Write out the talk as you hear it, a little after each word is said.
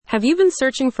Have you been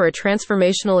searching for a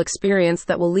transformational experience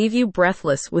that will leave you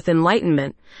breathless with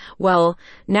enlightenment? Well,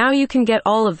 now you can get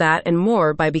all of that and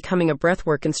more by becoming a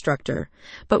breathwork instructor.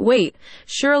 But wait,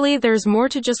 surely there's more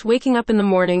to just waking up in the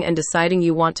morning and deciding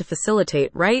you want to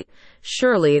facilitate, right?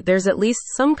 Surely there's at least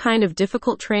some kind of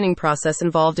difficult training process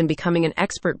involved in becoming an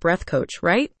expert breath coach,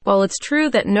 right? While it's true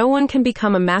that no one can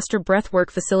become a master breathwork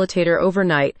facilitator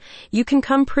overnight, you can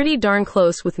come pretty darn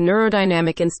close with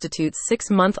Neurodynamic Institute's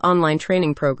 6-month online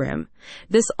training program.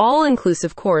 This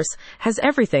all-inclusive course has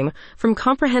everything from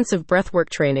comprehensive breathwork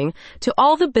training to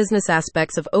all the business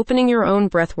aspects of opening your own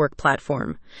breathwork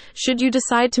platform. Should you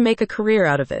decide to make a career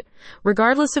out of it,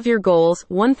 regardless of your goals,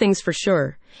 one thing's for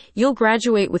sure. You'll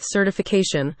graduate with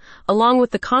certification, along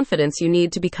with the confidence you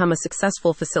need to become a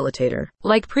successful facilitator.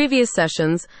 Like previous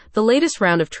sessions, the latest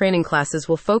round of training classes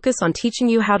will focus on teaching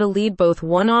you how to lead both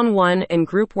one-on-one and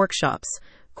group workshops.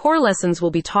 Core lessons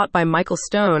will be taught by Michael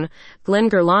Stone,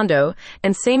 Glenn Gerlando,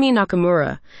 and Seimi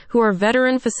Nakamura, who are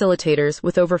veteran facilitators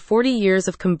with over 40 years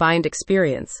of combined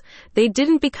experience. They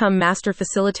didn't become master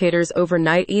facilitators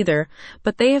overnight either,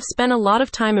 but they have spent a lot of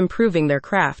time improving their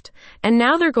craft, and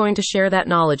now they're going to share that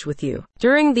knowledge with you.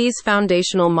 During these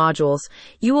foundational modules,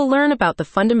 you will learn about the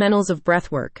fundamentals of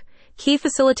breathwork, key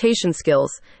facilitation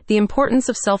skills, the importance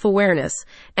of self-awareness,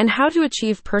 and how to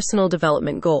achieve personal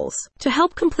development goals. To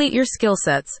help complete your skill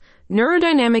sets,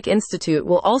 Neurodynamic Institute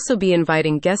will also be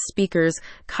inviting guest speakers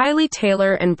Kylie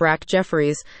Taylor and Brack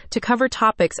Jeffries to cover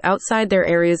topics outside their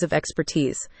areas of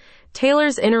expertise.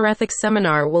 Taylor's Inner Ethics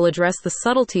seminar will address the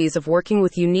subtleties of working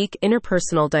with unique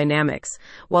interpersonal dynamics,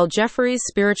 while Jeffrey's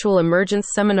Spiritual Emergence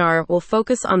seminar will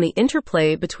focus on the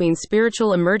interplay between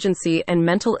spiritual emergency and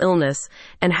mental illness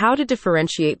and how to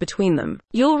differentiate between them.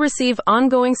 You'll receive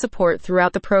ongoing support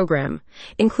throughout the program,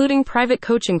 including private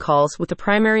coaching calls with the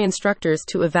primary instructors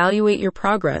to evaluate your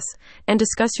progress and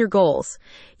discuss your goals.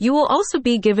 You will also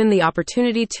be given the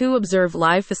opportunity to observe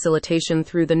live facilitation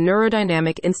through the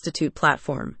Neurodynamic Institute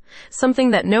platform,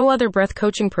 something that no other breath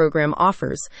coaching program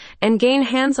offers, and gain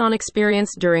hands-on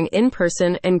experience during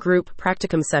in-person and group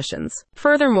practicum sessions.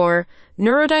 Furthermore,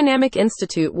 Neurodynamic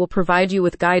Institute will provide you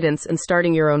with guidance in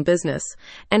starting your own business,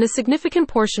 and a significant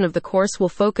portion of the course will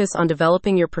focus on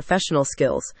developing your professional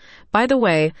skills. By the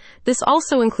way, this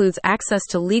also includes access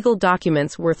to legal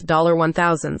documents worth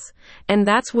 $1,000s, and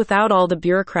that's without all the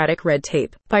bureaucratic red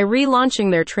tape. By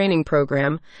relaunching their training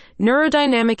program,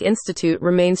 Neurodynamic Institute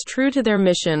remains true to their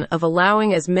mission of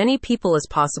allowing as many people as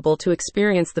possible to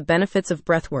experience the benefits of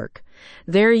breathwork.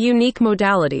 Their unique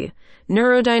modality,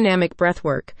 neurodynamic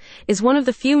breathwork, is one of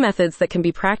the few methods that can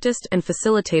be practiced and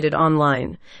facilitated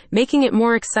online, making it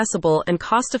more accessible and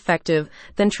cost-effective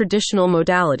than traditional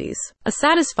modalities. A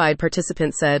satisfied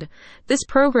participant said, "This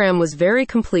program was very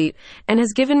complete and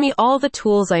has given me all the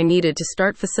tools I needed to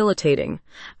start facilitating.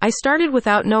 I started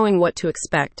without knowing what to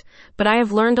expect, but I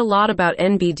have learned a lot about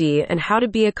NBD and how to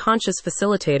be a conscious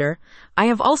facilitator. I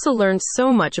have also learned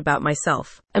so much about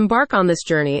myself. Embark on this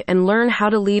journey and learn how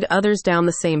to lead others down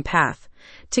the same path.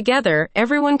 Together,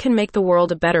 everyone can make the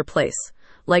world a better place."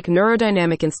 Like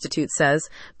Neurodynamic Institute says,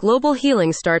 global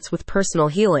healing starts with personal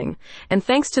healing, and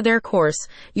thanks to their course,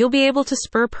 you'll be able to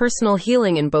spur personal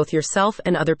healing in both yourself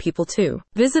and other people too.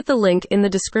 Visit the link in the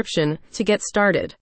description to get started.